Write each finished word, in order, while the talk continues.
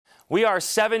We are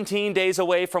 17 days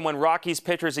away from when Rockies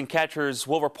pitchers and catchers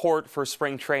will report for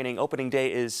spring training. Opening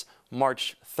day is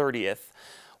March 30th.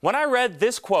 When I read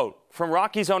this quote from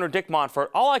Rockies owner Dick Monfort,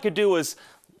 all I could do was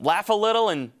laugh a little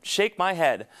and shake my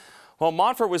head. Well,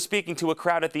 Monfort was speaking to a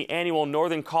crowd at the annual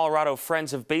Northern Colorado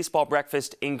Friends of Baseball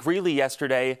breakfast in Greeley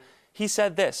yesterday. He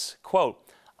said this, quote,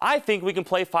 "I think we can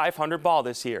play 500 ball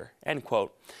this year," end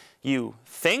quote. You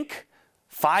think?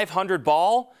 500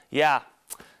 ball? Yeah,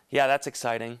 that's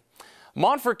exciting.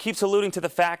 Monfort keeps alluding to the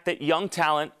fact that young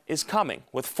talent is coming,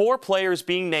 with 4 players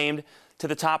being named to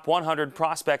the top 100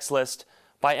 prospects list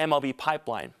by MLB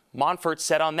Pipeline. Monfort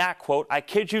said on that quote, "I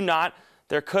kid you not,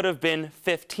 there could have been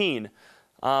 15.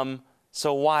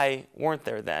 So why weren't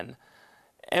there then?"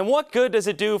 And what good does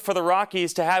it do for the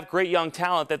Rockies to have great young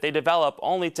talent that they develop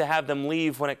only to have them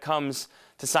leave when it comes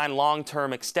to sign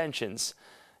long-term extensions?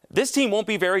 This team won't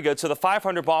be very good, so the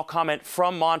 500 ball comment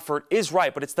from Monfort is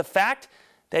right, but it's the fact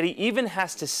that he even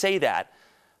has to say that.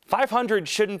 500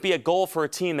 shouldn't be a goal for a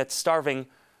team that's starving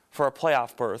for a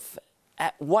playoff berth.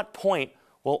 At what point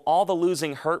will all the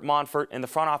losing hurt Monfort in the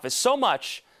front office so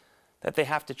much that they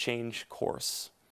have to change course?